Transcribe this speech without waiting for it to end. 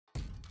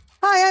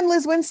Hi, I'm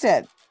Liz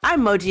Winstead.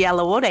 I'm Moji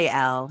Alawode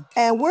L.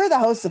 And we're the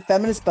hosts of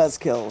Feminist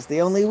Buzzkills, the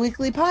only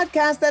weekly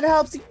podcast that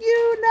helps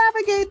you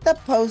navigate the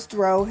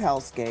post-Roe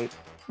hellscape.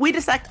 We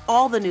dissect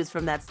all the news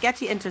from that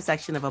sketchy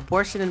intersection of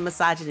abortion and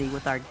misogyny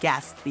with our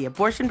guests, the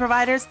abortion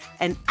providers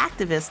and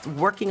activists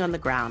working on the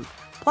ground.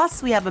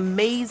 Plus, we have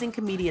amazing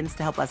comedians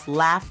to help us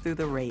laugh through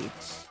the rage.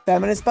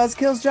 Feminist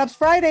Buzzkills drops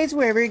Fridays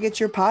wherever you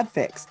get your pod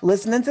fix.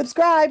 Listen and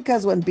subscribe,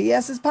 because when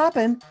BS is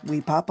poppin',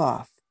 we pop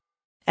off.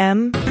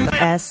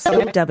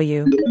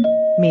 MSW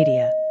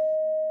Media.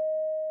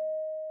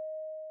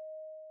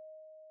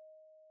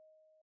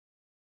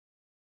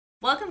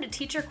 Welcome to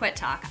Teacher Quit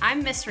Talk.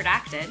 I'm Miss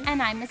Redacted.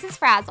 And I'm Mrs.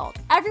 Frazzled.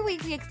 Every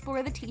week we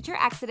explore the teacher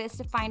exodus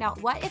to find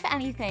out what, if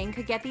anything,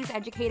 could get these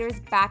educators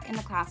back in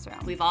the classroom.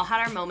 We've all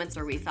had our moments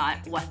where we thought,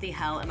 what the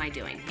hell am I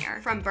doing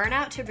here? From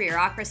burnout to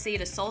bureaucracy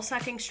to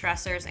soul-sucking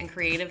stressors and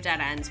creative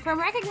dead ends. From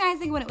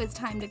recognizing when it was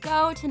time to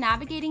go to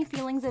navigating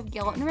feelings of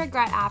guilt and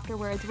regret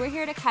afterwards, we're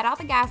here to cut out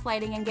the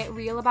gaslighting and get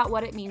real about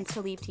what it means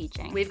to leave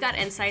teaching. We've got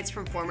insights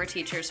from former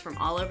teachers from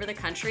all over the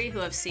country who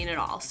have seen it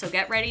all. So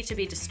get ready to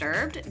be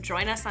disturbed.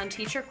 Join us on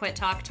Teacher Quit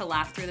Talk to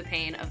laugh through the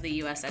pain of the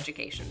U.S.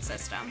 education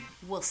system.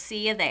 We'll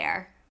see you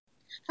there.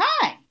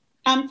 Hi,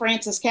 I'm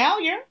Frances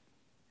Callier.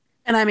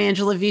 And I'm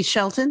Angela V.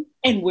 Shelton.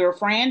 And we're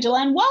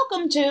Frangela, and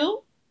welcome to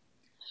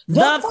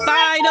The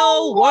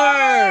Final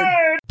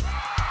Word.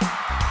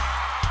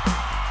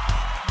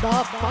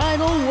 The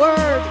Final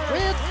Word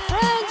with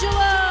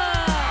Frangela.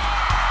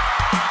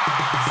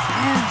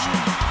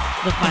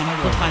 The final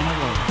word. The final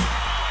word.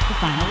 The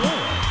final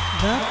word.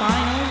 The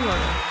final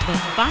word. The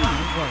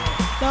final word.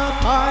 The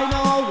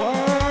Final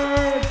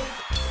Word.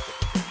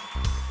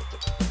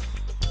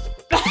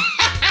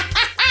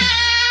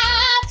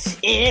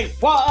 It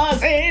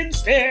Was in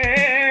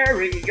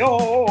Stereo.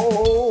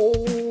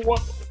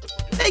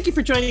 Thank you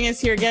for joining us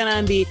here again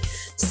on the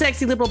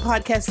Sexy Liberal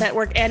Podcast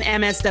Network and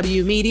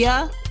MSW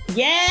Media.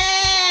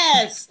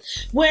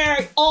 Yes,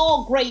 where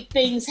all great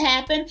things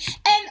happen.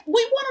 And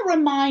we want to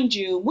remind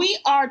you, we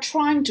are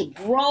trying to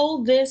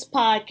grow this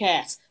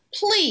podcast.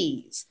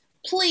 Please,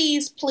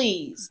 please,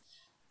 please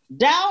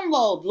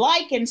download,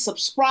 like, and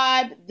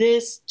subscribe to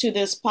this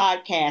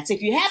podcast.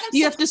 If you haven't,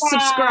 you have to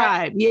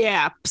subscribe.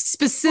 Yeah,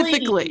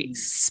 specifically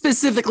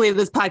to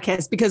this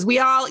podcast, because we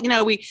all,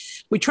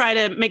 we try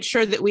to make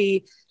sure that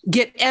we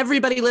get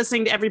everybody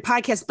listening to every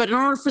podcast. But in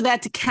order for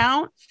that to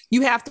count,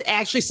 you have to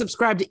actually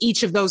subscribe to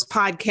each of those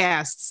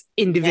podcasts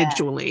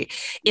individually.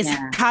 It's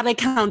how they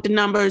count the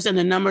numbers, and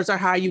the numbers are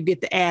how you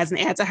get the ads, and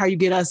the ads are how you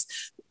get us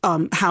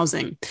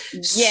housing.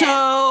 Yeah.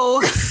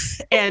 So,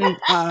 and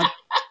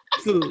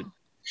food.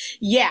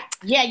 Yeah.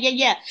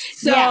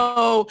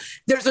 So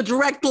there's a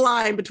direct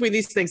line between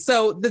these things.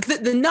 So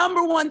the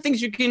number one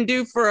things you can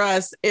do for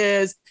us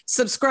is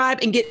subscribe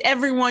and get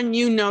everyone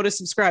to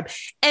subscribe.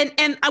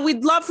 And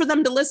we'd love for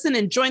them to listen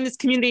and join this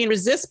community and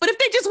resist. But if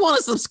they just want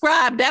to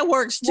subscribe, that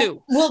works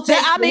too.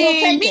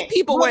 Meet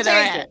people where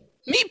they're at.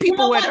 Meet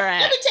people where they're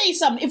at. Let me tell you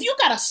something. If you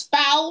got a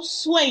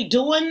spouse who ain't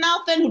doing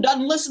nothing, who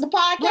doesn't listen to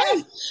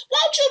podcasts,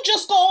 won't you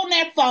just go on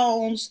their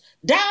phones,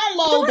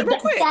 download the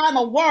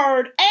Final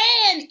Word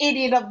and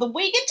Idiot of the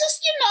Week, and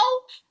just,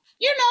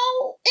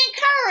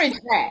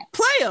 encourage that.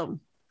 Play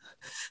them.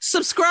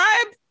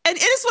 Subscribe. And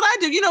it is what I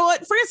do. You know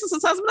what? For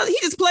instance, he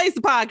just plays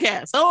the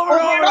podcast over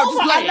and over.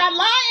 I'm not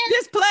lying.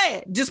 Just play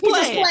it. Just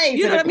play it.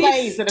 You know what I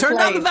mean? Turn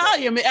down the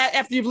volume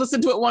after you've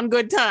listened to it one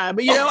good time.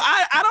 But,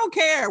 I don't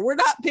care. We're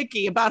not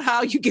picky about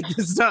how you get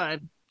this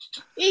done.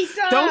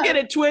 Don't get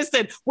it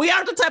twisted. We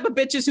aren't the type of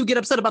bitches who get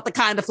upset about the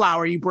kind of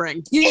flower you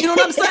bring. You know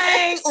what I'm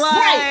saying?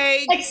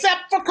 Right.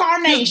 Except for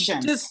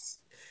carnations.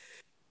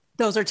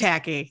 Those are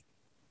tacky.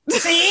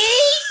 See?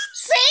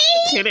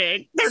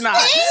 Kidding. They're not.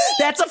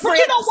 That's a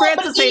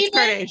Frances hates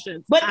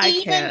carnations. But I'm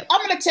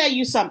going to tell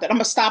you something. I'm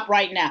going to stop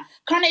right now.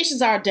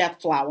 Carnations are a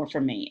death flower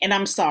for me. And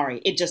I'm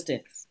sorry. It just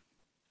is.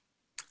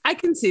 I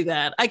can see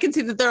that. I can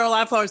see that there are a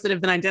lot of flowers that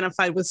have been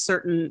identified with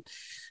certain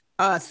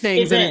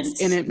things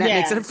in it. That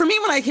makes it. For me,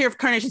 when I hear of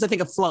carnations, I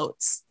think of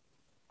floats.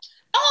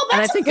 Oh,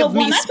 that's a good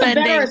one.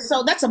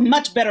 That's a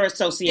much better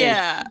association.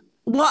 Yeah.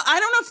 Well, I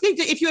don't know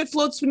if you had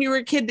floats when you were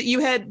a kid that you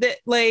had that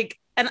like.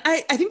 And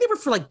I think they were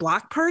for like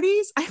block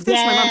parties. I have to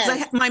ask my mom,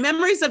 because my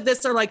memories of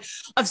this are like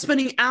of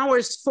spending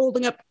hours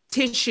folding up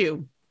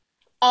tissue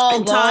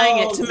and tying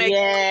it to make,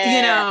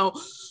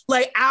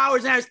 like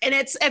hours and hours. And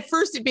it's at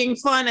first it being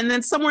fun. And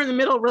then somewhere in the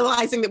middle,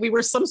 realizing that we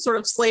were some sort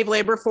of slave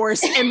labor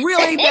force and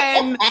really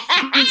then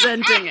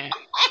resenting it.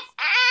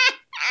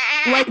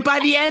 Like by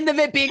the end of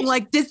it being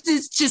like, this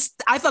is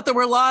just, I thought there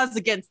were laws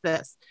against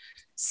this.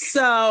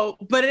 So,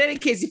 but in any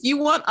case, if you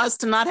want us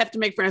to not have to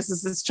make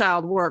Frances's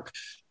child work,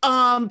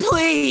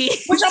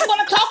 please. Which I'm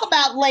going to talk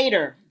about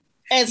later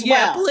as well.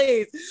 Yeah,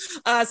 please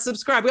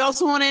subscribe. We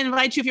also want to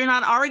invite you, if you're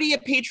not already a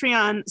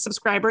Patreon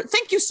subscriber,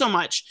 thank you so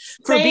much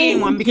for being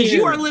one, because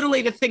you are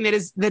literally the thing that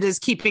is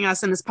keeping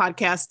us in this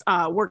podcast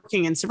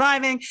working and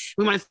surviving.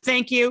 We want to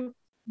thank you.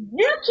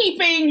 You're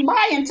keeping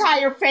my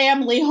entire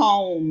family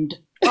homed.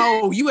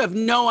 Oh, you have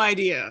no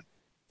idea.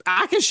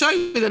 I can show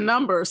you the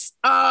numbers.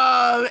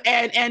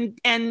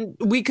 And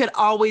we could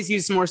always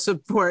use more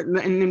support.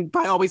 And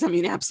by always, I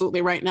mean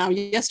absolutely right now,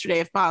 yesterday,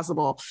 if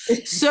possible.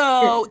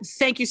 So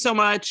thank you so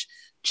much.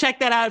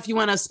 Check that out. If you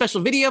want a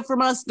special video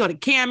from us, go to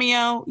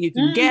Cameo. You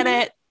can get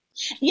it.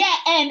 Yeah.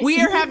 And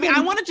we are having,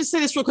 I want to just say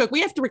this real quick.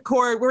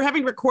 We're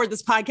having to record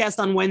this podcast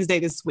on Wednesday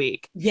this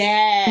week.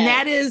 Yeah.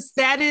 And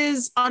that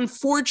is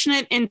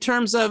unfortunate in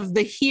terms of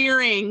the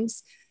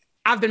hearings.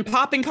 I've been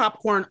popping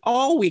popcorn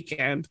all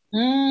weekend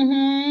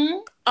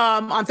on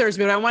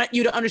Thursday, but I want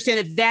you to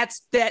understand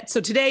that.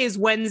 So today is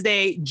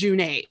Wednesday, June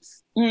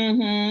 8th.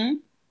 Mm-hmm.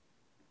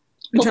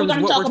 But we're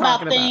going to talk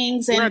about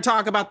things. We're going to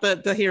talk about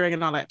the hearing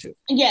and all that too.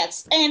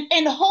 Yes.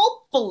 And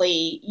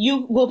hopefully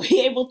you will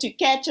be able to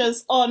catch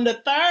us on the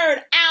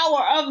third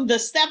hour of the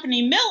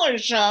Stephanie Miller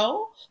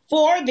Show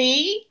for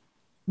the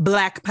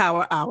Black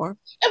Power Hour.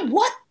 And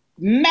what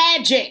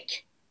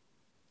magic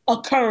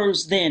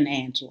occurs then,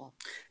 Angela?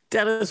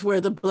 That is where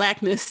the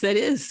blackness that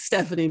is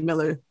Stephanie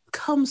Miller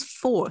comes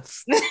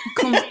forth,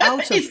 comes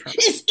out of her.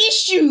 Is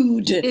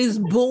issued. Is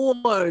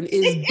born,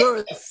 is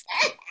birthed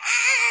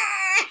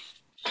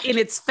in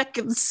its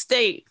fecund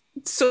state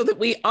so that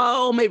we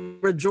all may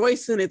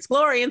rejoice in its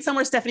glory. And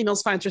somewhere Stephanie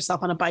Mills finds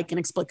herself on a bike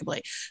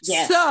inexplicably.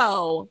 Yes.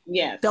 So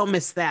yes. Don't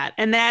miss that.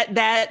 And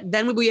that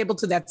then we'll be able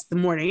to, that's the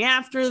morning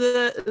after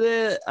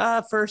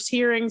the first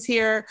hearings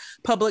here,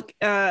 public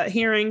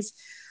hearings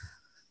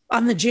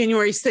on the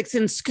January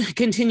 6th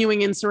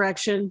continuing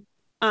insurrection.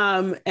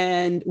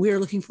 And we are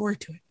looking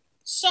forward to it.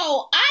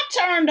 So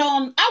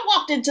I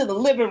walked into the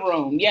living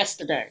room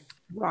yesterday.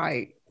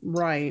 Right.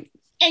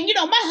 And,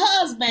 my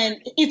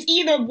husband is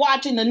either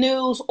watching the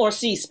news or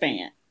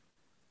C-SPAN.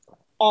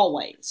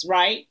 Always,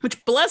 right?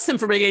 Which bless him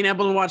for being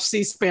able to watch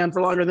C-SPAN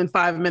for longer than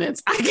 5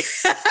 minutes.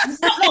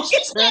 No,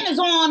 C-SPAN is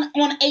on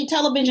a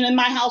television in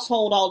my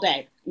household all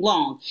day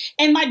long.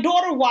 And my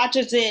daughter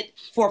watches it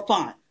for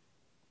fun.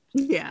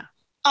 Yeah.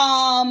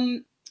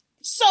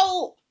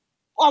 So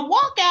I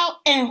walk out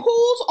and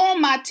who's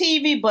on my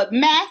TV but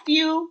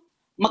Matthew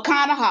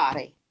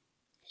McConaughey?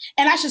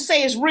 And I should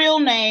say his real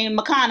name,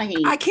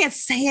 McConaughey. I can't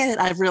say it,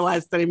 I've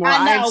realized anymore.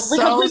 I know,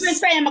 because we've been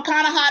saying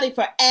McConaughey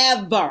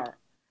forever.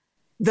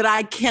 That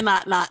I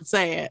cannot not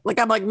say it. Like,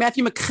 I'm like,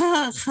 Matthew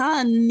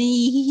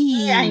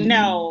McConaughey. I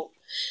know.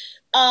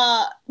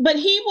 But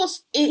he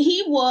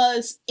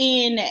was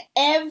in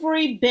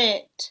every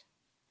bit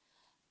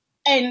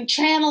and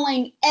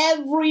channeling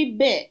every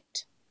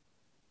bit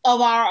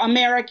of our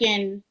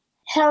American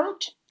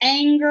hurt,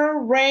 anger,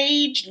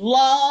 rage,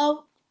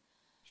 love,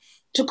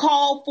 to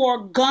call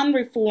for gun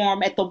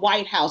reform at the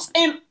White House.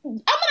 And I'm going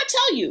to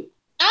tell you,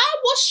 I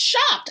was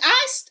shocked.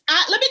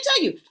 Let me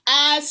tell you,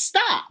 I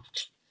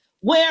stopped.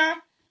 Where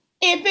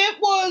if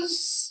it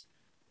was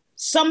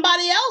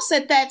somebody else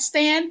at that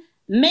stand,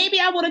 maybe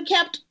I would have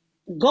kept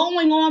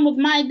going on with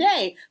my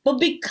day. But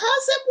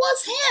because it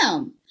was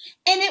him,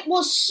 and it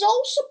was so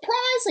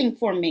surprising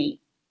for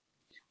me,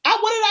 what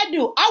did I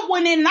do? I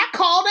went in and I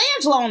called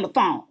Angela on the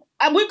phone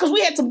because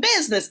we had some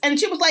business. And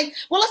she was like,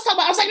 well, let's talk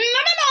about it. I was like, no.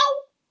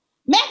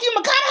 Matthew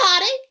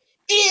McConaughey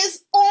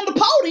is on the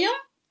podium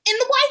in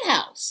the White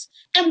House.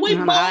 And we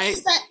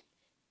both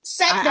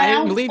sat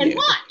down and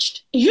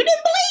watched. You didn't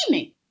believe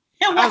me.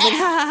 And I was like,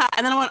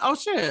 and then I went, oh,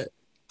 shit.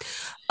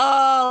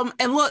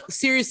 And look,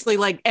 seriously,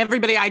 like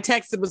everybody I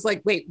texted was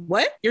like, wait,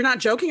 what? You're not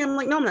joking? I'm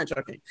like, no, I'm not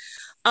joking.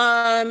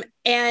 And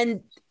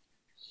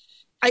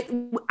I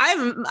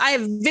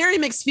have very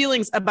mixed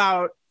feelings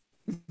about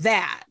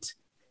that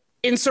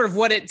in sort of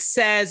what it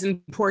says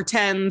and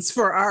portends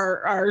for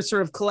our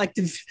sort of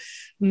collective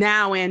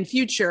now and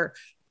future.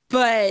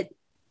 But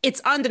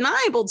it's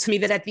undeniable to me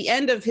that at the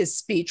end of his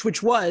speech,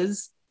 which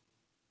was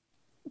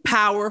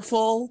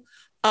powerful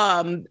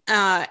and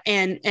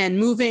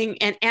moving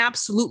and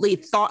absolutely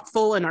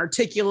thoughtful and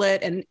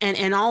articulate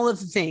and all of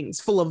the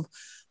things full of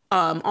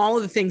all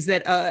of the things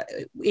that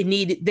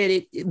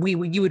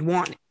you would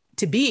want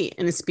to be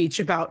in a speech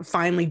about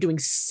finally doing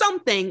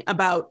something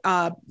about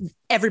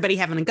everybody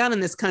having a gun in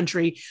this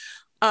country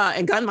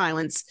and gun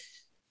violence,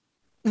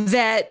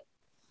 that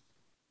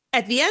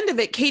at the end of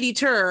it, Katie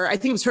Tur, I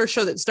think it was her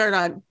show that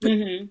started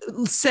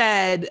on,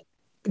 said,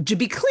 to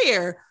be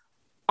clear,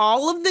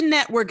 all of the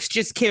networks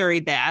just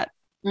carried that,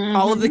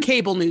 all of the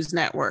cable news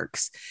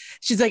networks.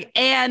 She's like,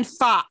 and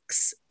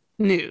Fox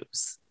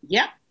News.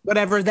 Yep.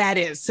 Whatever that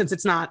is, since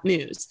it's not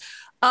news,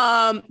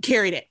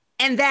 carried it.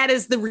 And that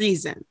is the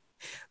reason.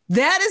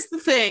 That is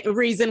the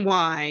reason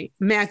why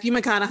Matthew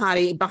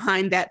McConaughey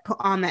behind that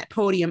on that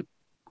podium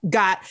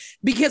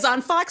because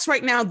on Fox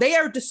right now, they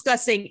are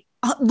discussing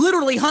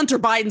literally Hunter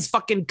Biden's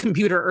fucking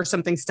computer or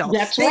something still.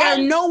 That's they right.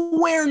 are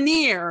nowhere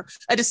near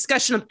a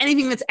discussion of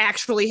anything that's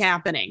actually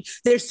happening.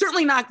 They're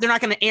not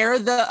going to air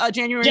the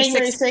January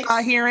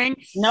 6th hearing.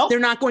 Nope. They're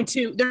not going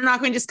to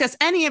discuss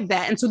any of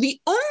that. And so the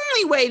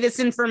only way this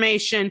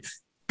information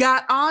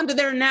got onto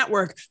their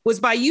network was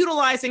by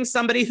utilizing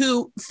somebody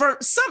who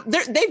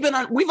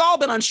we've all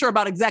been unsure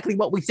about exactly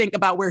what we think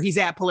about where he's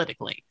at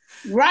politically.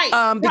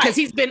 Right. Because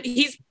he's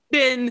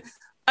been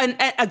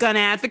a gun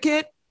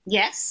advocate.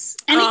 Yes.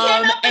 And he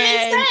came up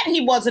and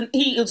he said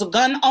he was a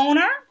gun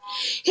owner.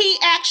 He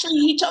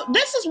told,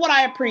 this is what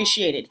I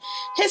appreciated.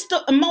 His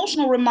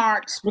emotional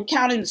remarks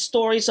recounting the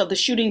stories of the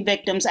shooting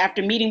victims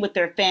after meeting with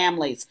their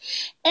families.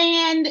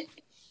 And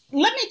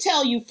let me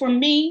tell you, for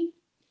me,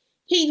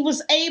 he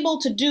was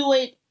able to do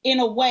it in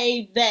a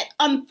way that,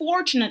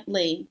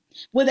 unfortunately,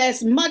 with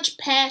as much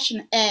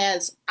passion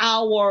as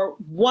our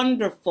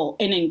wonderful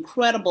and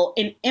incredible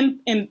and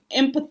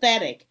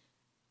empathetic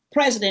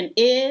president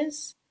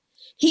is,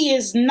 he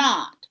is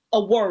not a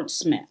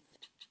wordsmith.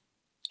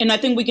 And I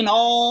think we can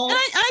all... And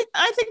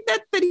I think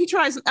that he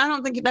tries... I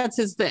don't think that's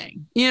his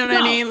thing. You know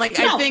what I mean? Like,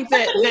 I think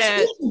that...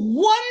 He's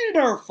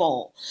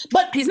wonderful.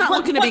 But he's not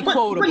looking to be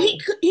quotable. But he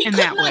could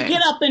not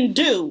get up and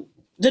do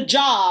the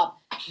job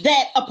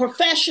that a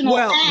professional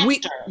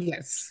actor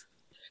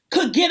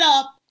could get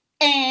up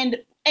and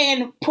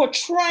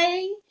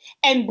portray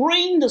and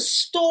bring the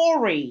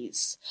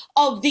stories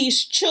of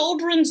these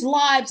children's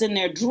lives and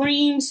their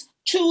dreams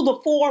to the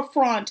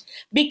forefront,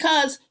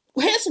 because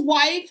his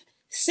wife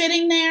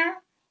sitting there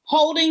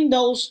holding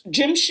those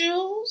gym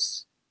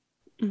shoes,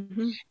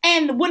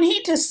 and when he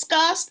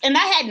discussed, and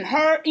I hadn't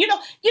heard,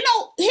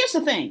 here's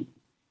the thing,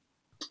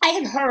 I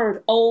had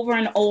heard over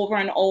and over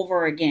and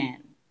over again,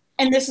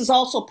 and this is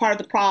also part of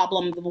the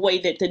problem, the way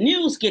that the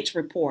news gets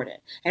reported.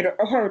 I had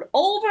heard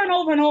over and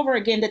over and over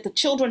again that the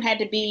children had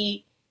to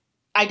be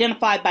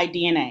identified by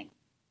DNA.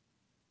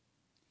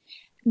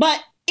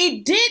 But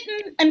it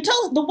didn't,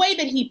 until the way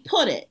that he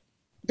put it,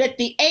 that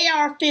the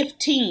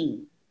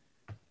AR-15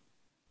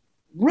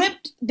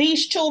 ripped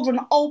these children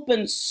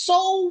open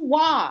so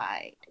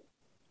wide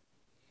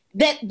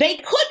that they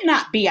could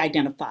not be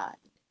identified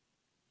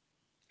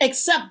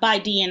except by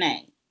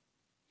DNA.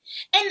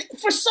 And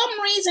for some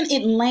reason,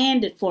 it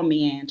landed for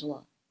me,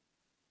 Angela.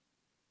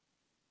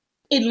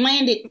 It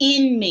landed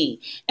in me,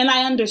 and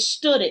I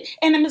understood it.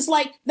 And it was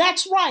like,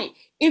 that's right.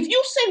 If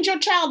you send your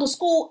child to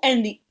school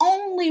and the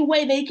only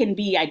way they can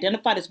be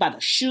identified is by the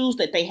shoes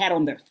that they had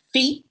on their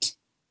feet.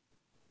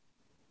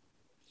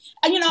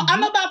 And,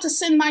 I'm about to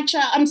send my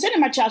child. I'm sending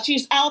my child.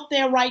 She's out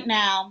there right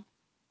now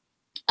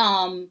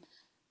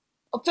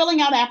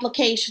filling out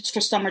applications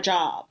for summer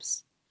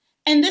jobs.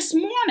 And this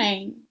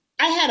morning,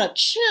 I had a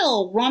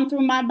chill run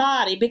through my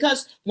body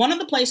because one of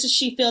the places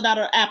she filled out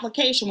her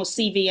application was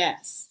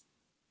CVS.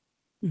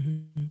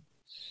 Mm-hmm.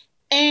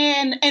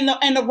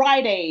 And the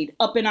Rite Aid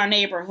up in our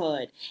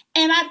neighborhood.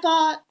 And I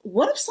thought,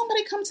 what if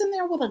somebody comes in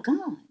there with a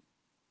gun?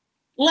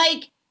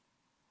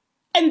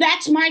 And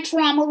that's my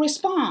trauma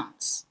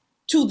response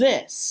to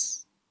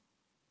this.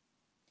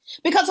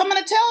 Because I'm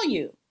going to tell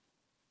you,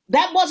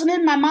 that wasn't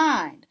in my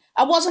mind.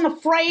 I wasn't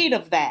afraid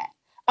of that.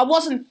 I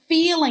wasn't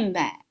feeling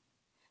that.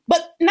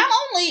 But not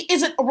only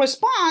is it a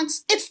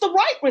response, it's the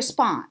right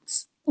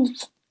response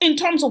in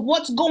terms of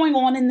what's going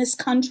on in this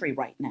country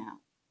right now.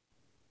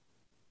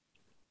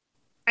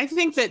 I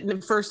think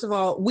that, first of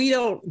all,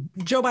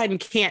 Joe Biden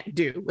can't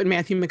do what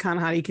Matthew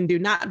McConaughey can do,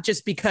 not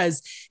just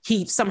because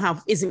he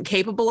somehow isn't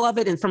capable of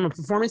it and from a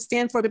performance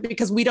standpoint, but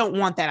because we don't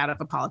want that out of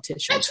a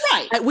politician. That's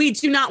right. We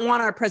do not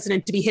want our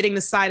president to be hitting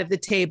the side of the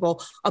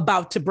table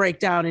about to break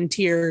down in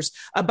tears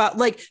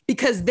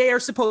because they are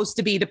supposed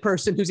to be the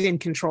person who's in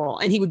control,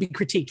 and he would be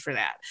critiqued for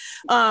that.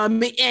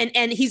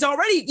 And he's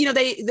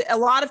already, a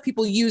lot of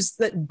people use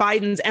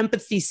Biden's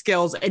empathy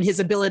skills and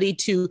his ability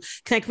to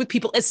connect with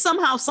people as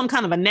somehow some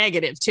kind of a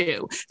negative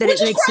too, that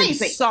which it makes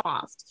crazy. him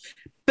soft.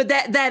 But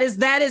that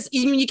is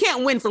you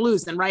can't win for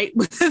losing, right?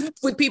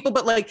 with people,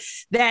 but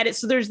that is,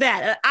 so there's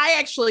that. I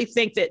actually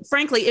think that,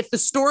 frankly, if the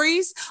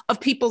stories of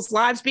people's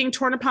lives being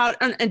torn apart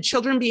and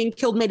children being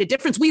killed made a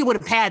difference, we would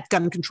have had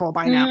gun control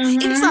by now.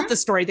 Mm-hmm. It's not the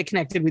story that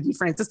connected with you,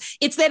 Frances.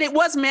 It's that it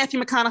was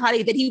Matthew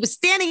McConaughey, that he was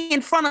standing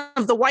in front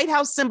of the White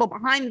House symbol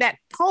behind that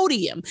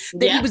podium,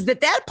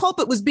 that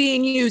pulpit was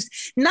being used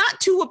not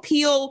to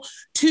appeal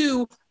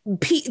to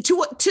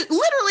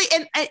literally,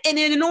 and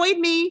it annoyed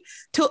me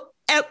to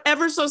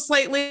ever so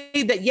slightly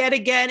that yet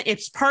again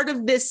it's part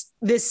of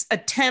this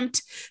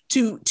attempt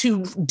to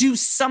do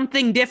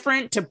something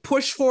different, to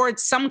push forward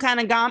some kind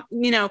of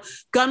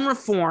gun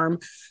reform.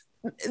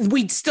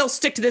 We'd still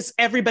stick to this,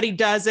 everybody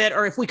does it,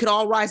 or if we could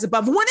all rise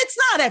above, when it's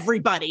not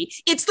everybody,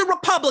 it's the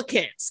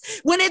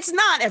Republicans. When it's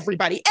not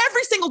everybody,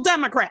 every single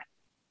Democrat.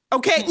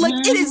 Okay,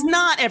 it is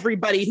not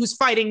everybody who's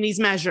fighting these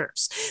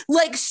measures.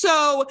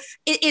 So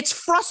it's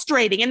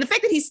frustrating. And the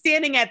fact that he's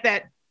standing at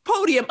that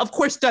podium, of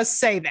course, does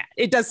say that.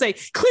 It does say,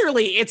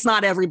 clearly, it's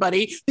not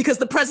everybody, because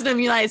the president of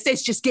the United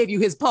States just gave you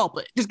his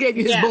pulpit, just gave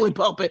you his bully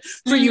pulpit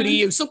for you to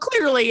use. So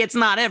clearly, it's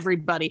not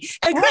everybody.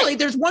 And clearly,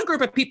 there's one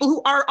group of people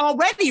who are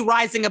already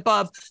rising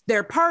above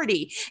their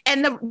party.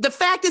 And the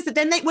fact is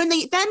that when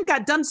they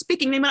got done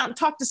speaking, they went out and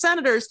talked to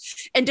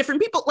senators and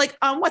different people,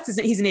 what's his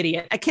name? He's an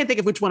idiot. I can't think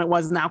of which one it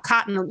was now.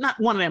 Cotton, or not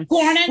one of them.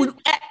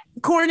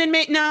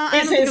 Cornyn, no.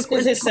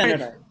 Is his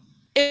senator.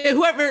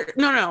 Whoever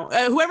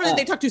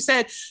they talked to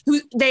said,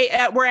 they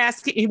were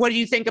asking, what do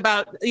you think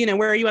about,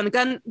 where are you on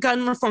the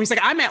gun reform? He's like,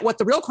 I'm at what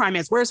the real crime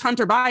is. Where's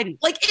Hunter Biden?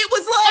 It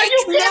was are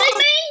you kidding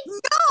me?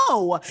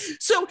 No.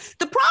 So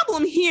the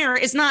problem here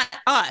is not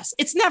us.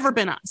 It's never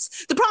been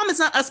us. The problem is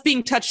not us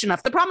being touched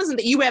enough. The problem isn't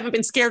that you haven't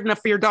been scared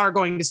enough for your daughter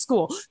going to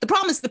school. The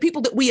problem is the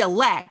people that we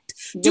elect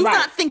do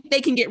not think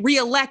they can get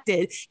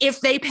reelected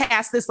if they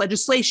pass this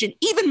legislation,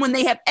 even when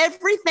they have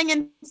everything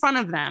in front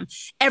of them,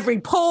 every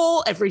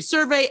poll, every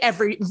survey,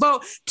 every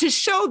vote to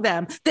show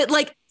them that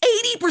like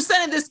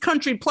 80% of this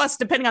country, plus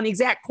depending on the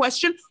exact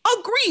question,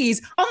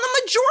 agrees on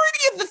the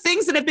majority of the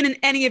things that have been in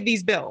any of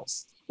these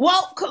bills.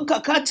 Well,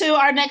 cut to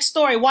our next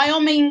story.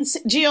 Wyoming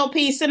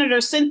GOP Senator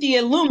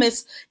Cynthia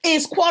Lummis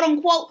is, quote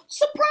unquote,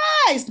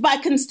 surprised by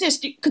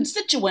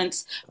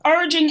constituents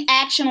urging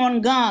action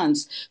on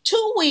guns.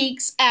 2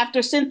 weeks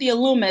after Cynthia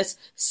Lummis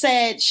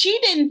said she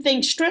didn't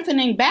think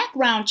strengthening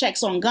background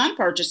checks on gun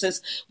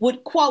purchases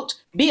would, quote,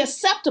 be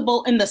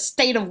acceptable in the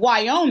state of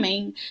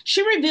Wyoming,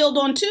 she revealed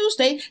on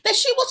Tuesday that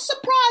she was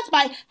surprised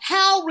by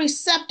how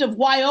receptive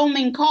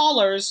Wyoming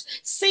callers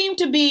seem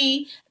to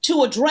be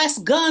to address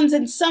guns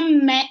in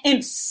some manner.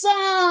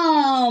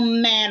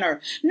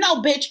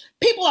 No, bitch,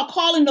 people are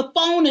calling, the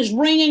phone is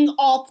ringing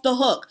off the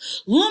hook.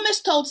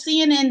 Lummis told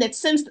CNN that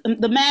since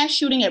the mass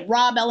shooting at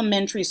Robb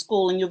Elementary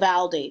School in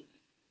Uvalde,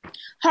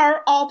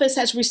 her office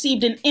has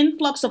received an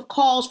influx of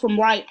calls from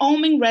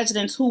Wyoming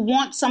residents who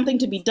want something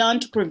to be done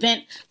to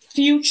prevent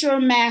future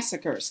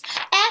massacres.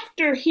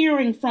 After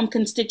hearing from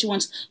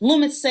constituents,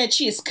 Lummis said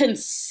she is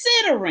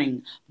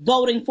considering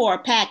voting for a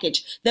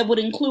package that would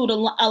include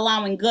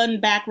allowing gun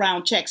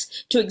background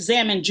checks to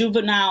examine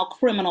juvenile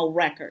criminal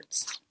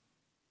records.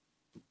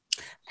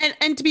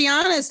 And to be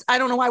honest, I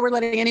don't know why we're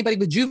letting anybody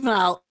with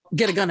juvenile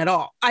get a gun at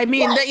all. I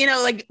mean,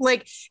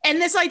 and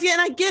this idea,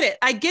 and I get it.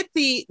 I get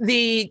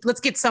the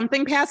let's get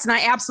something passed, and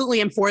I absolutely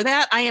am for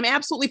that. I am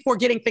absolutely for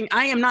getting things.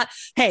 I am not,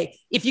 hey,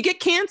 if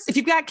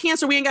you've got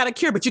cancer, we ain't got a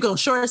cure, but you're going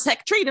to sure as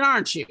heck treat it,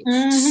 aren't you?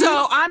 Mm-hmm.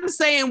 So I'm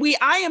saying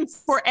I am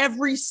for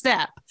every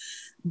step,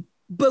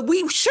 but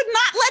we should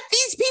not let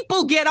these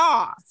people get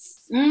off.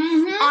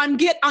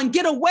 Mm-hmm. on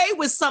get away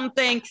with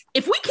something.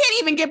 If we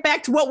can't even get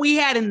back to what we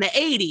had in the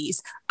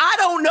 80s, I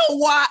don't know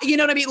why, you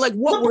know what I mean? Like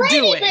what we're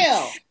doing.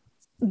 Bill.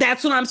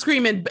 That's what I'm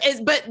screaming.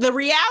 But the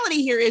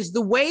reality here is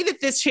the way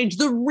that this changed,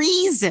 the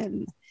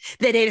reason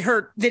that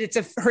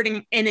it's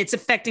hurting and it's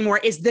affecting more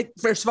is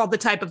first of all, the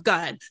type of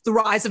gun, the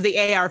rise of the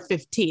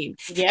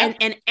AR-15. Yeah.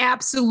 And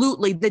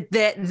absolutely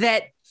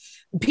that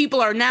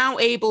people are now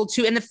able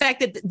to, and the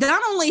fact that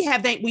not only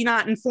have we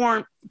not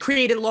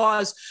created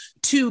laws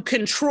to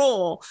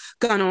control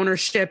gun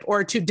ownership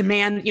or to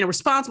demand,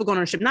 responsible gun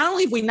ownership, not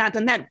only have we not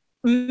done that,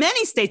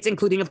 many states,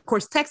 including, of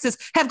course, Texas,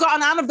 have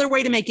gone out of their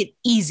way to make it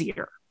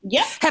easier.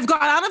 Yeah, have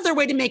gone out of their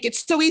way to make it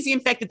so easy.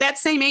 In fact, that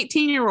same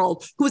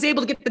 18-year-old who was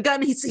able to get the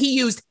gun he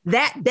used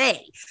that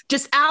day,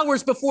 just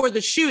hours before the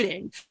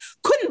shooting,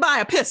 couldn't buy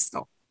a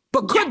pistol,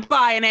 but could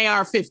buy an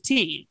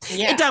AR-15.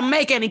 Yeah. It doesn't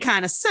make any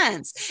kind of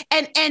sense.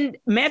 And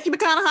Matthew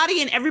McConaughey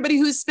and everybody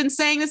who's been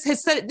saying this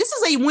has said this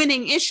is a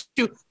winning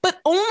issue, but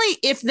only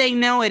if they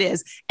know it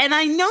is. And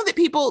I know that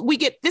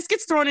this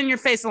gets thrown in your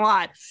face a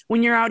lot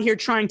when you're out here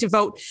trying to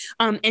vote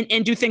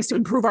and do things to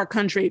improve our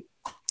country.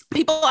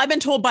 I've been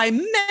told by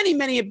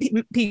many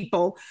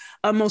people,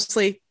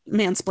 mostly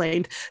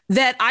mansplained,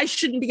 that I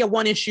shouldn't be a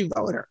one-issue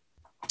voter,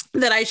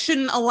 that I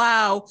shouldn't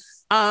allow,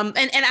 and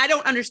I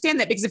don't understand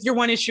that, because if your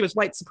one issue is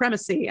white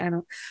supremacy, I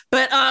don't,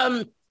 but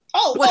I'm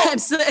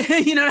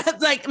saying,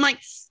 I'm like,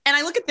 and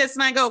I look at this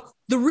and I go,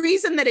 the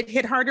reason that it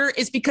hit harder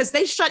is because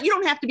you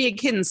don't have to be a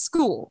kid in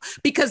school,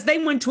 because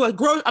they went to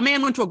a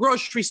man went to a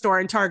grocery store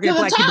and targeted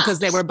black people because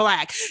they were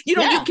black. You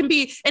can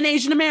be an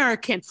Asian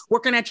American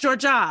working at your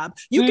job.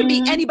 You can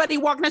be anybody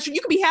walking out. You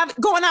can be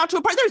going out to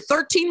a party. There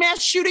are 13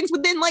 mass shootings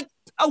within like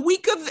a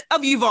week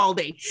of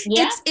Uvalde.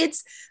 Yeah.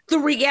 It's the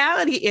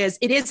reality is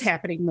it is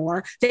happening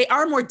more. They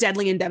are more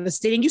deadly and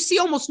devastating. You see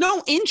almost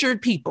no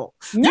injured people.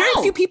 No.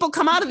 Very few people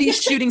come out of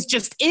these shootings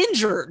just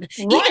injured,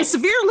 even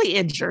severely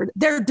injured.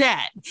 They're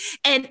dead.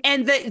 And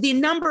the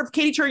number of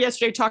Katie Tur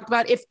yesterday talked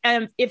about if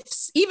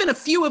even a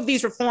few of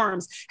these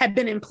reforms had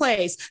been in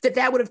place,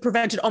 that would have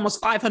prevented almost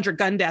 500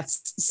 gun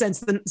deaths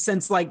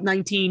since like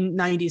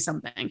 1990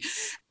 something.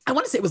 I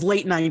want to say it was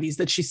late 90s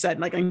that she said,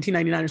 like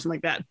 1999 or something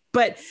like that.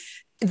 But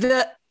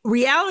the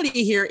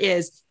reality here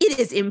is it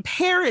is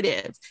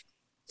imperative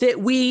that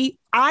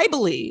I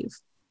believe,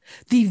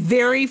 the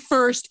very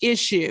first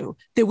issue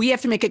that we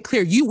have to make it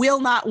clear, you will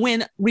not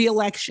win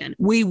re-election.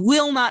 We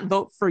will not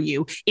vote for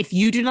you if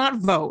you do not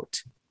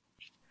vote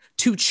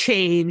to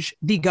change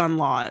the gun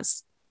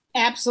laws.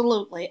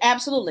 Absolutely.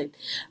 Absolutely.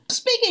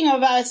 Speaking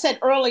of, I said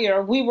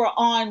earlier, we were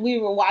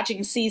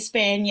watching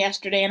C-SPAN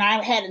yesterday, and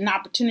I had an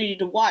opportunity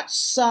to watch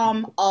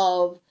some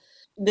of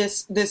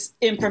this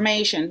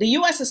information. The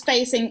U.S. is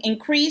facing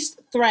increased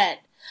threat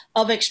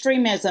of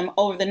extremism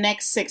over the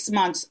next 6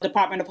 months, the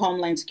Department of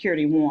Homeland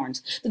Security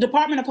warns. The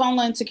Department of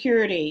Homeland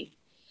Security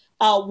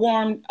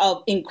warned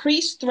of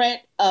increased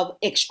threat of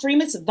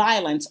extremist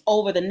violence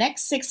over the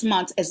next 6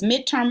 months as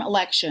midterm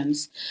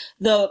elections,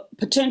 the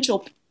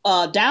potential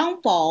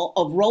downfall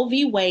of Roe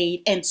v.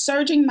 Wade, and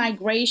surging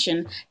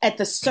migration at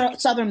the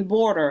southern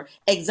border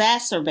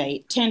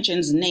exacerbate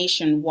tensions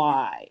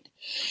nationwide.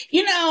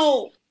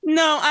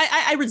 No,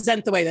 I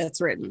resent the way that's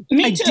written.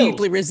 Me too. I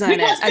deeply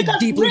resent it. I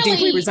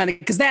deeply resent it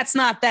because that's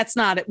not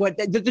it. What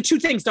the two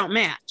things don't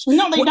match.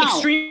 No, they don't.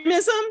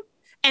 Extremism.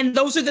 And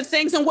those are the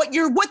things. And what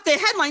the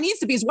headline needs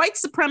to be is white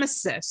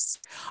supremacists.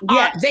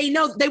 They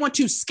know they want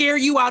to scare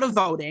you out of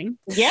voting.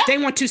 Yeah. They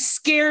want to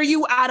scare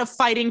you out of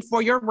fighting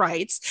for your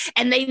rights.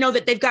 And they know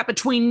that they've got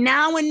between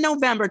now and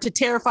November to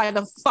terrify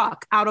the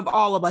fuck out of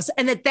all of us.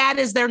 And that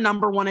is their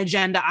number one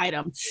agenda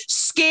item.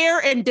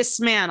 Scare and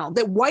dismantle.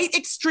 That white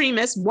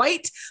extremists,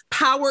 white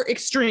power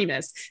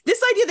extremists,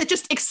 this idea that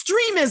just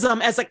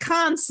extremism as a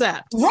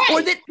concept,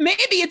 or that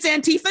maybe it's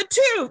Antifa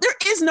too. There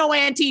is no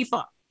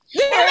Antifa.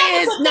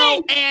 There is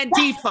no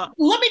Antifa.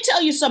 Let me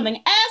tell you something.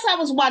 As I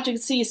was watching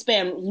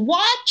C-SPAN,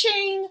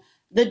 watching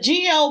the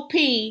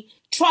GOP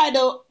try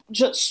to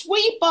just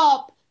sweep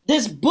up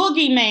this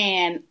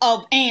boogeyman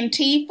of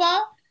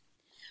Antifa,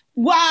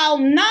 while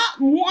not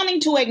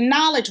wanting to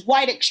acknowledge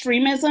white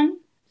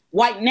extremism,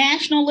 white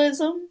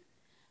nationalism,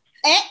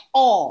 at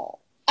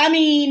all. I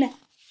mean,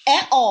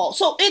 at all.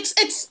 So it's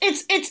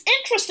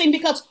interesting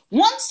because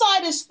one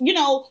side is,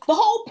 the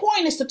whole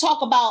point is to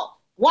talk about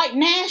white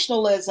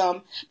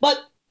nationalism, but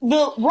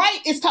the right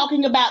is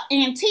talking about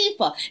Antifa.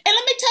 And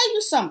let me tell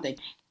you something.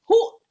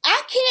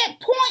 I can't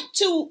point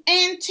to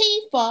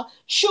Antifa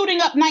shooting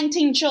up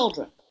 19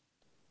 children.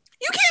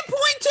 You can't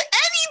point to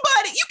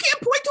anybody. You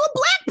can't point to a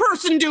black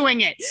person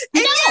doing it.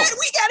 And yet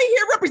we got to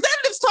hear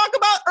representatives talk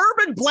about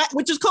urban black,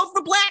 which is code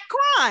for black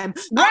crime.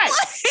 Right.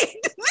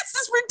 This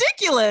is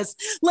ridiculous.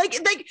 Like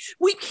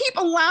we keep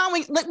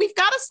allowing, we've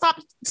got to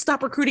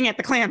stop recruiting at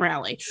the Klan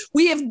rally.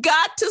 We have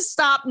got to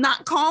stop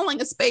not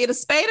calling a spade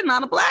and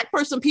not a black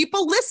person.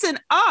 People, listen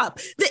up.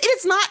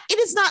 It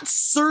is not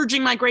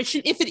surging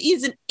migration if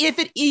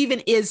it even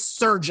is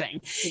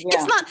surging.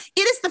 Yeah.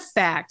 It is the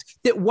fact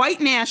that white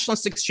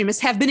nationalist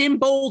extremists have been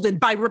emboldened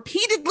by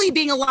repeatedly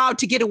being allowed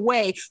to get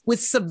away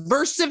with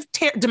subversive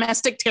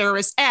domestic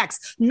terrorist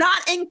acts, not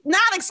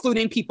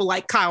excluding people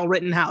like Kyle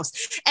Rittenhouse.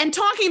 And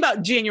talking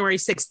about January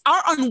 6th, our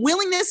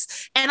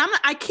unwillingness, and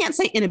I can't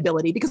say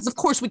inability, because of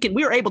course we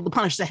were able to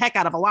punish the heck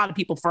out of a lot of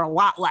people for a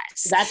lot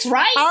less. That's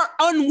right. Our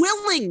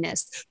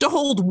unwillingness to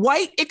hold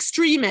white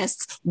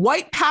extremists,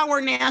 white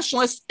power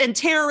nationalists and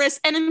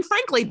terrorists, and then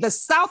frankly, the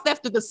South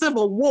after the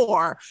Civil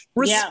War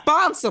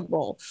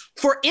responsible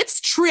for its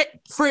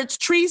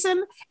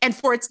treason and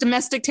for its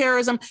domestic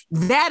terrorism.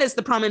 That is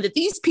the problem. That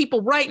these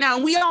people right now,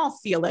 and we all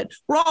feel it,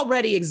 we're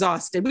already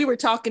exhausted. We were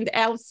talking to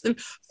Allison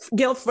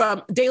Gill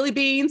from Daily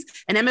Beans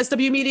and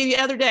MSW Media the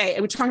other day,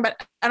 and we're talking about,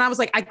 and I was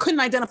like, I couldn't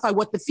identify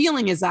what the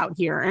feeling is out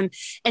here.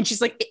 And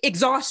she's like,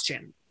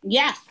 exhaustion.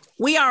 Yeah.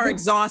 We are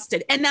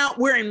exhausted. And now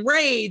we're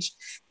enraged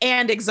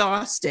and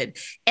exhausted.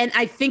 And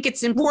I think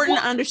it's important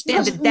to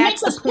understand that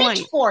that's the point.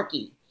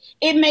 Pitchforky.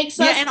 It makes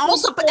us and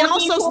also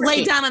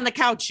lay down on the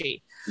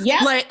couchy.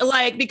 Yeah.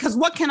 Like, because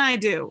what can I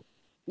do?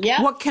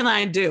 Yeah. What can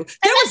I do?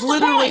 There was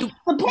literally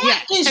the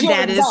point is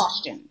your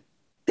exhaustion.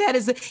 That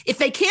is, if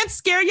they can't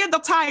scare you, they'll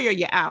tire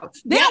you out.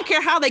 They don't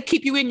care how they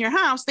keep you in your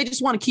house. They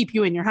just want to keep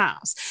you in your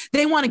house.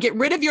 They want to get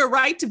rid of your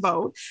right to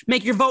vote,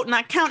 make your vote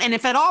not count, and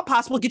if at all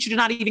possible, get you to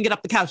not even get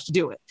off the couch to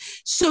do it.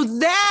 So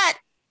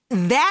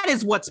that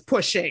is what's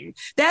pushing.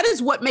 That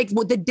is what makes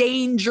the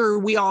danger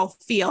we all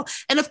feel.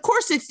 And of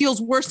course, it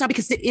feels worse now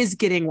because it is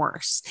getting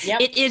worse.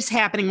 Yep. It is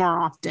happening more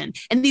often.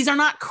 And these are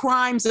not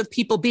crimes of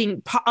people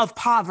being of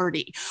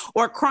poverty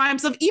or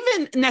crimes of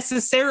even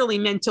necessarily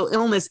mental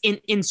illness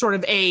in sort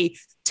of a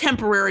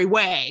temporary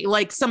way.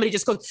 Like somebody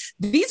just goes,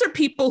 these are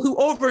people who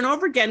over and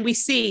over again, we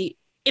see,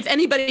 if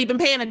anybody had been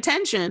paying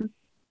attention,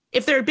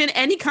 if there had been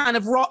any kind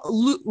of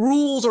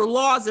rules or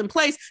laws in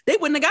place, they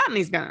wouldn't have gotten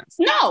these guns.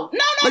 No.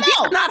 These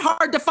are not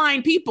hard to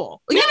find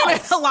people. No.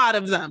 A lot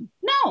of them.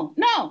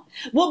 No.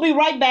 We'll be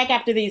right back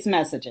after these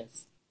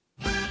messages.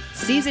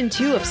 Season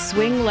 2 of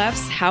Swing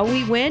Left's How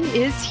We Win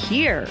is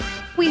here.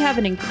 We have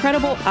an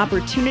incredible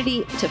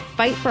opportunity to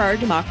fight for our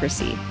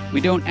democracy. We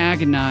don't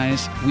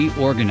agonize, we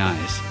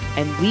organize.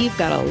 And we've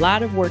got a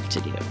lot of work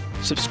to do.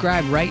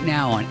 Subscribe right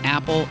now on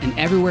Apple and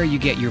everywhere you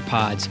get your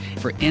pods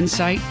for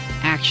insight,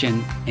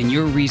 action, and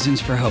your reasons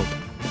for hope.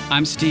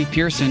 I'm Steve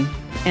Pearson.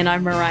 And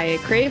I'm Mariah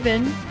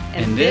Craven.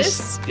 And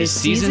this is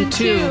Season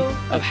 2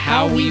 of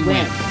How We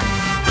Win.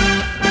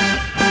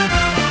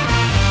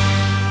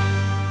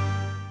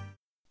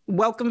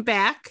 Welcome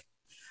back.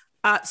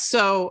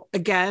 So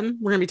again,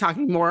 we're going to be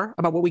talking more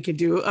about what we could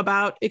do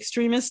about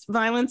extremist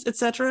violence,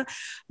 etc.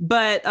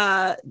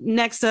 But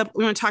next up,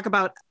 we're going to talk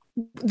about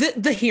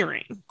the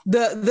hearing,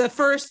 the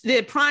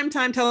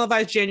primetime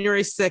televised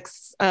January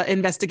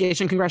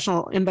 6th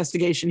congressional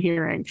investigation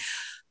hearing,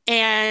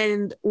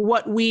 and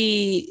what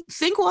we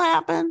think will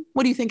happen.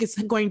 What do you think is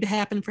going to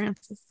happen,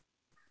 Frances?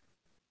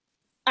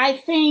 I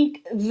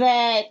think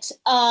that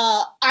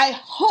I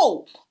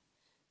hope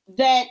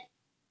that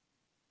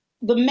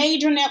the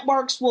major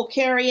networks will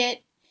carry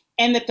it,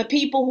 and that the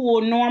people who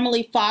are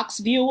normally Fox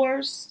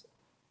viewers,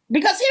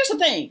 because here's the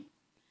thing,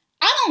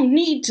 I don't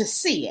need to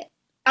see it.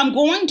 I'm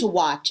going to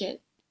watch it.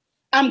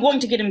 I'm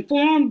going to get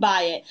informed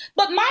by it.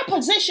 But my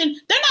position,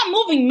 they're not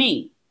moving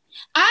me.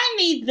 I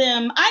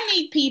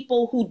need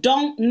people who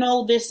don't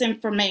know this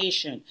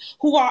information,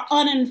 who are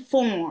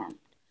uninformed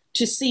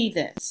to see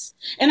this.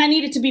 And I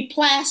need it to be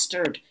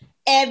plastered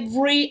I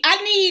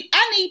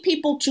need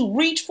people to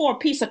reach for a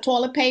piece of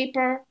toilet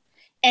paper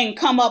and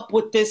come up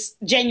with this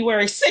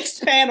January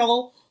 6th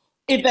panel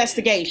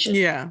investigation.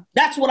 Yeah.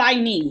 That's what I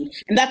need.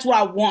 And that's what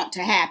I want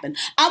to happen.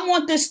 I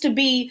want this to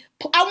be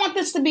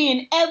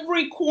in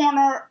every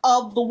corner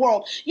of the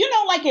world. You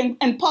know, like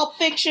in Pulp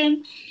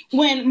Fiction,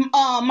 when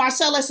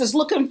Marcellus is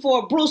looking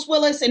for Bruce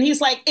Willis and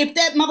he's like, if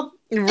that mother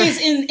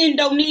is in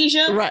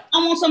Indonesia, I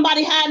want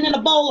somebody hiding in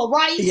a bowl of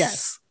rice.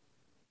 Yes.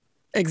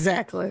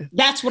 Exactly.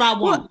 That's what I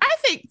want. Well, I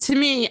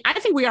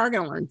think we are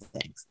going to learn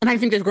things. And I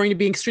think they're going to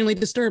be extremely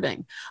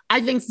disturbing.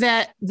 I think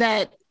that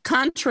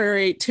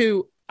contrary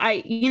to,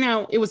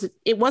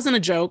 it wasn't a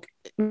joke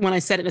when I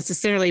said it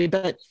necessarily,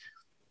 but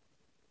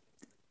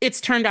it's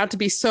turned out to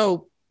be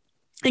so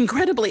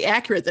incredibly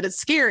accurate that it's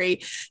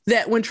scary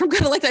that when Trump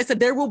got elected, I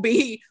said, there will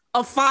be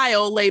a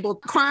file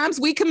labeled crimes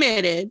we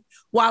committed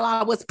while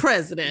I was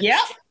president. Yep.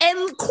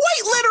 And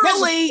quite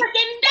literally, there's a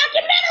freaking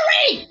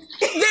documentary.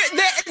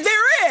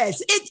 There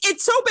is.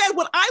 It's so bad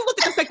when I look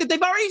at the fact that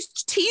they've already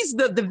teased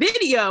the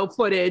video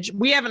footage.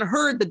 We haven't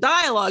heard the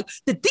dialogue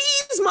that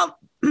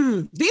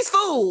these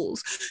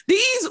fools,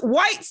 these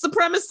white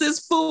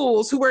supremacist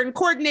fools who were in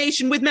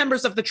coordination with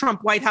members of the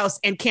Trump White House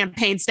and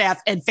campaign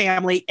staff and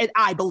family, and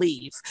I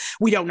believe,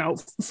 we don't know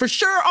for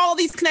sure all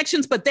these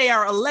connections, but they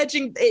are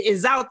alleging, it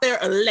is out there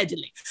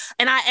allegedly.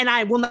 And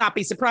I will not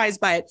be surprised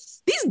by it.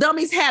 These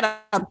dummies had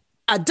a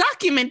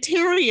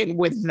documentarian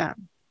with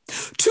them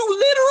to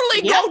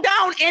literally go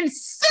down and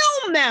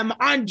film them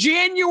on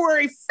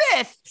January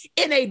 5th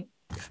in a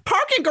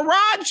parking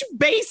garage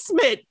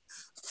basement.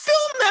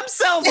 Film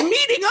themselves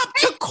meeting up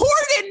to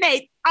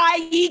coordinate,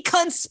 i.e.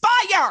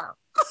 conspire,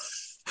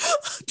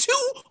 to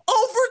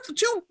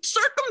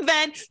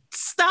circumvent,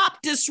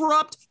 stop,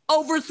 disrupt,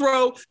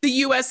 overthrow the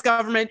U.S.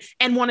 government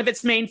and one of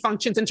its main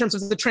functions in terms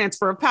of the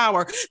transfer of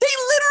power. They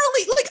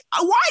literally,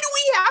 why do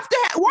we have to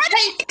why do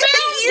we get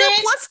a year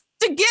plus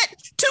to get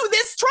to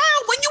this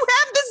trial when you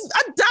have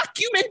a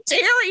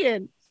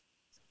documentarian?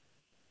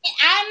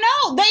 I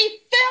know. They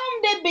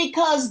filmed it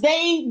because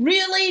they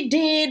really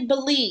did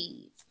believe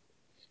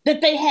that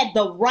they had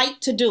the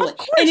right to do it.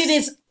 And it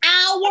is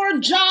our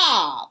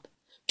job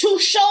to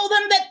show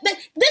them that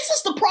this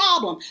is the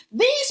problem.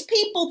 These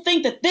people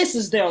think that this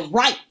is their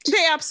right.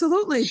 They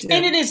absolutely do.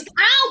 And it is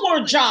our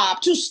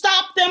job to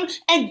stop them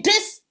and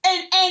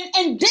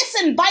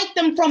disinvite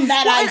them from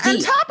that idea. On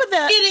top of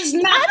that, it is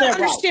not I don't their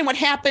understand what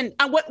happened,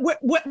 what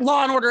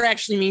law and order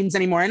actually means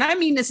anymore. And I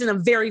mean this in a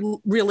very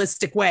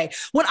realistic way.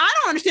 What I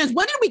don't understand is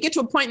when did we get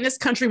to a point in this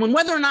country when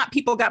whether or not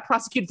people got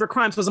prosecuted for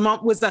crimes was a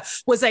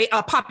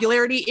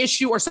popularity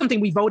issue or something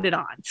we voted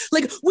on?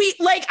 Like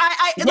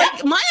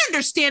my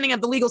understanding of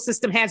the legal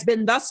system has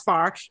been thus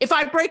far, if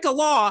I break a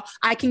law,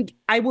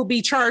 I will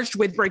be charged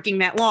with breaking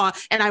that law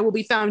and I will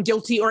be found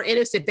guilty or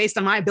innocent based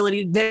on my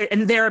ability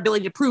and their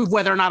ability to prove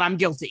whether or not I'm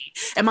guilty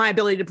and my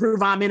ability to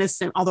prove I'm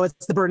innocent, although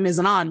the burden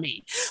isn't on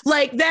me.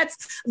 Like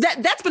that's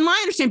been my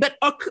understanding. But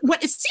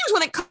what it seems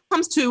when it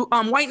comes to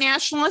white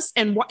nationalists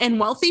and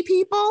wealthy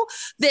people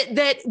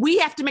that we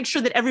have to make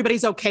sure that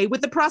everybody's okay with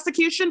the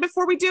prosecution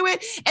before we do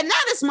it. And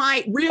that is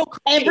my real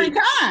critique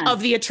of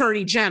the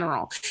attorney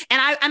general.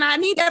 And I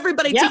need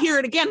everybody to hear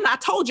it again. I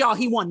told y'all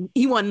he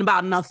wasn't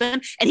about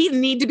nothing and he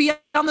didn't need to be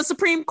on the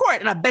Supreme Court.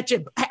 And I bet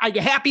you, are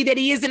you happy that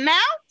he isn't now?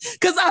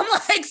 Because I'm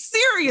like,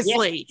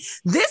 seriously,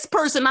 this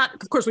person,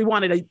 of course we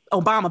wanted an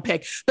Obama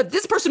pick, but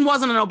this person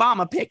wasn't an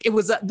Obama pick.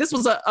 This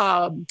was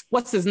a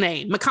what's his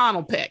name?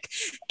 McConnell pick.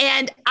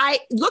 And I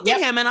look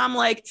at him and I'm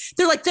like,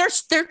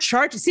 they're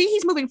charging. See,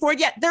 he's moving forward.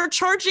 Yet they're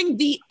charging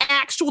the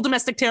actual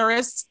domestic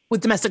terrorists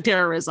with domestic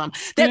terrorism.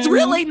 That's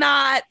really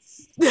not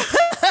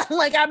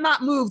like, I'm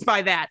not moved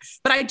by that,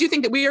 but I do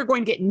think that we are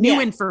going to get new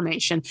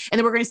information and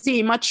that we're going to see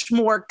a much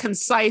more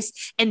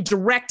concise and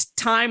direct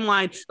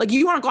timeline. Like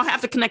you aren't going to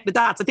have to connect the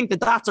dots. I think the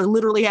dots are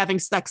literally having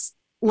sex,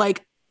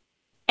 like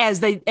as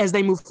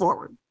they move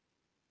forward.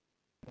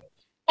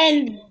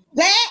 And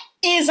that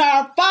is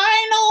our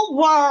final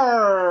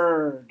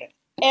word,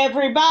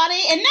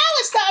 everybody. And now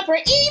it's time for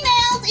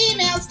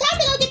emails. Time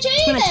to go get your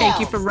emails. I want to thank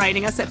you for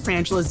writing us at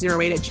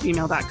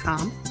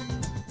frangela08@gmail.com.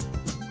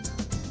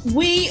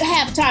 We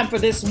have time for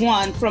this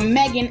one from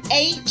Megan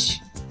H.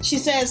 She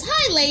says,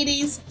 "Hi,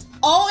 ladies.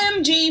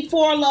 OMG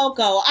Four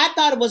Loko. I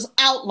thought it was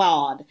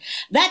outlawed.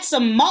 That's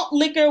some malt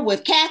liquor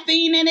with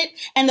caffeine in it.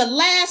 And the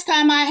last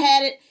time I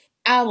had it,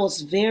 I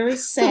was very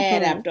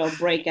sad after a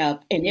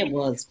breakup, and it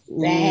was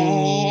bad.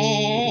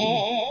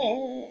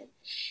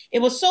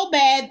 It was so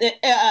bad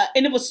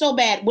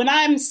that, when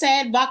I'm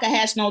sad, vodka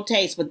has no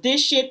taste. But this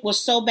shit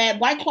was so bad.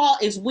 White Claw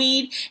is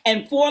weed,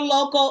 and Four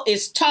Loko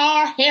is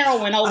tar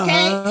heroin.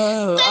 Okay.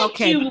 Oh, Thank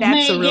okay. you,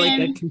 That's Megan. a really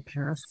good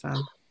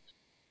comparison.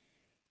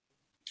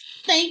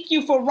 Thank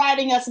you for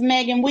writing us,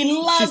 Megan. We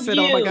love you. She said,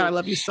 "Oh my God, I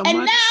love you so much."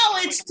 And now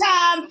it's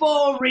time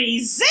for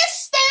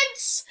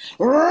resistance.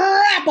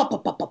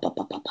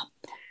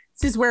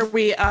 This is where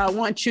we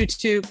want you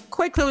to,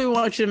 quite clearly, we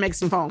want you to make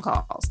some phone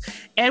calls.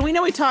 And we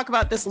know we talk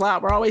about this a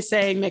lot. We're always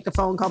saying, make a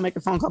phone call,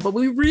 but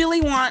we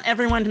really want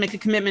everyone to make a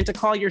commitment to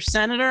call your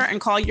senator and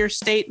call your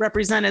state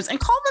representatives and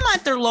call them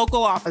at their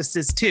local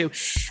offices too.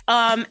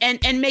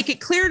 And make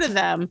it clear to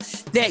them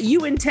that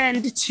you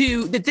intend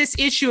to, that this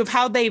issue of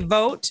how they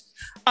vote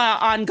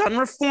on gun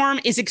reform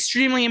is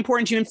extremely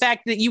important to you. In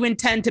fact, that you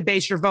intend to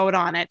base your vote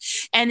on it.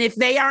 And if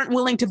they aren't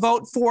willing to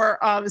vote for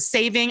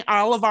saving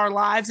all of our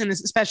lives, and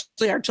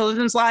especially our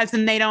children's lives,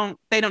 then they don't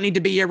need to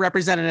be your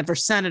representative or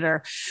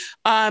senator.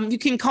 You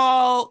can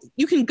go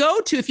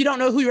to, if you don't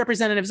know who your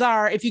representatives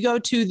are, if you go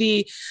to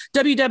the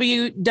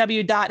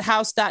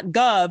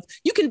www.house.gov,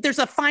 there's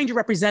a find your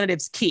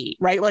representatives key,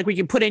 right? Like we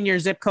can put in your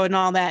zip code and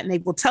all that, and they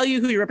will tell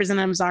you who your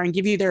representatives are and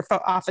give you their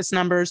office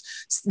numbers,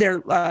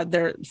 their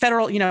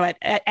federal,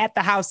 at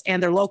the House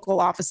and their local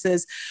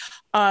offices.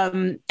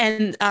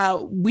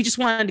 We just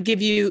wanted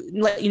to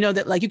let you know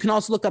that, like, you can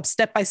also look up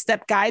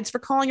step-by-step guides for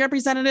calling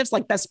representatives,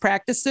 like best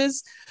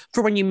practices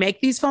for when you make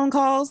these phone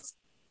calls.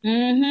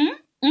 So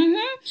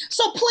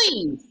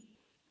please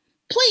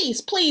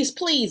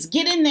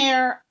get in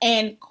there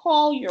and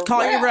call your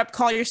rep.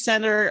 Call your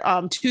senator,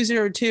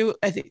 202.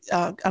 I think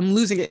I'm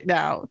losing it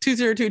now.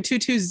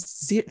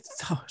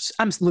 202-220.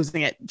 I'm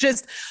losing it.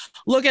 Just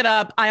look it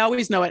up. I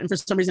always know it, and for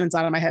some reason it's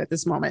out of my head at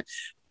this moment.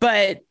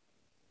 But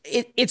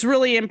it's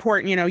really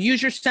important.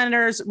 Use your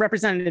senator's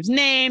representative's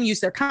name,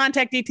 use their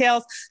contact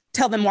details,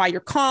 tell them why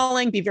you're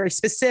calling, be very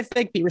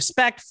specific, be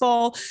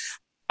respectful.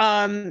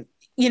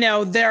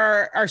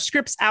 There are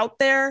scripts out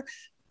there,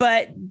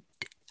 but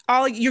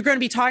you're going to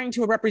be talking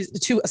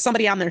to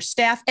somebody on their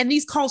staff, and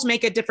these calls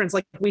make a difference.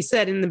 Like we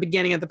said in the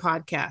beginning of the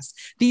podcast,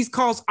 these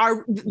calls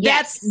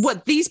that's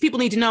what these people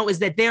need to know, is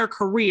that their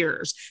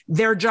careers,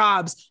 their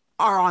jobs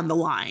are on the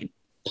line.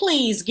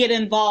 Please get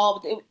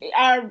involved.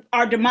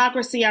 Our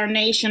democracy, our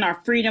nation, our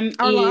freedom is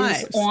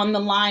on the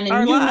line,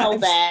 and know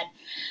that.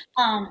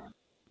 Our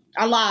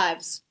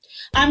lives.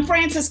 I'm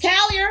Frances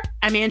Callier.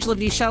 I'm Angela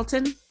D.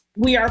 Shelton.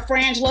 We are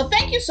Frangela.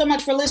 Thank you so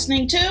much for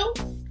listening to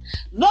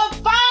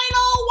The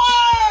Final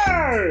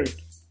Word.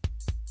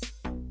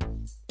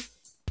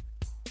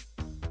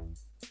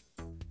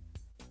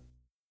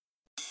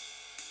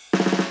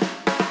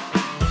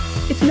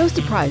 It's no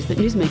surprise that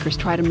newsmakers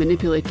try to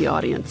manipulate the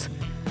audience.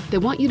 They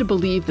want you to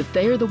believe that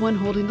they are the one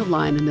holding the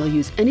line, and they'll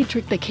use any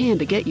trick they can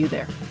to get you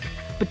there.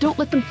 But don't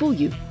let them fool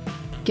you.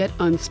 Get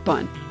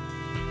unspun.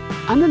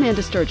 I'm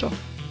Amanda Sturgill.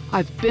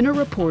 I've been a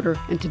reporter,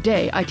 and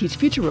today I teach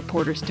future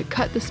reporters to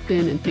cut the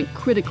spin and think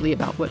critically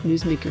about what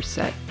newsmakers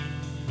say.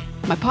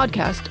 My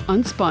podcast,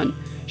 Unspun,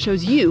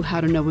 shows you how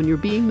to know when you're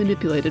being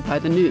manipulated by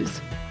the news.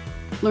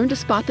 Learn to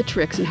spot the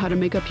tricks and how to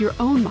make up your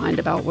own mind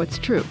about what's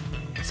true.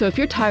 So if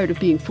you're tired of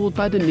being fooled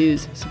by the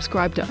news,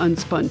 subscribe to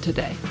Unspun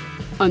today.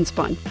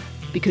 Unspun,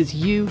 because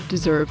you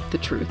deserve the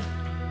truth.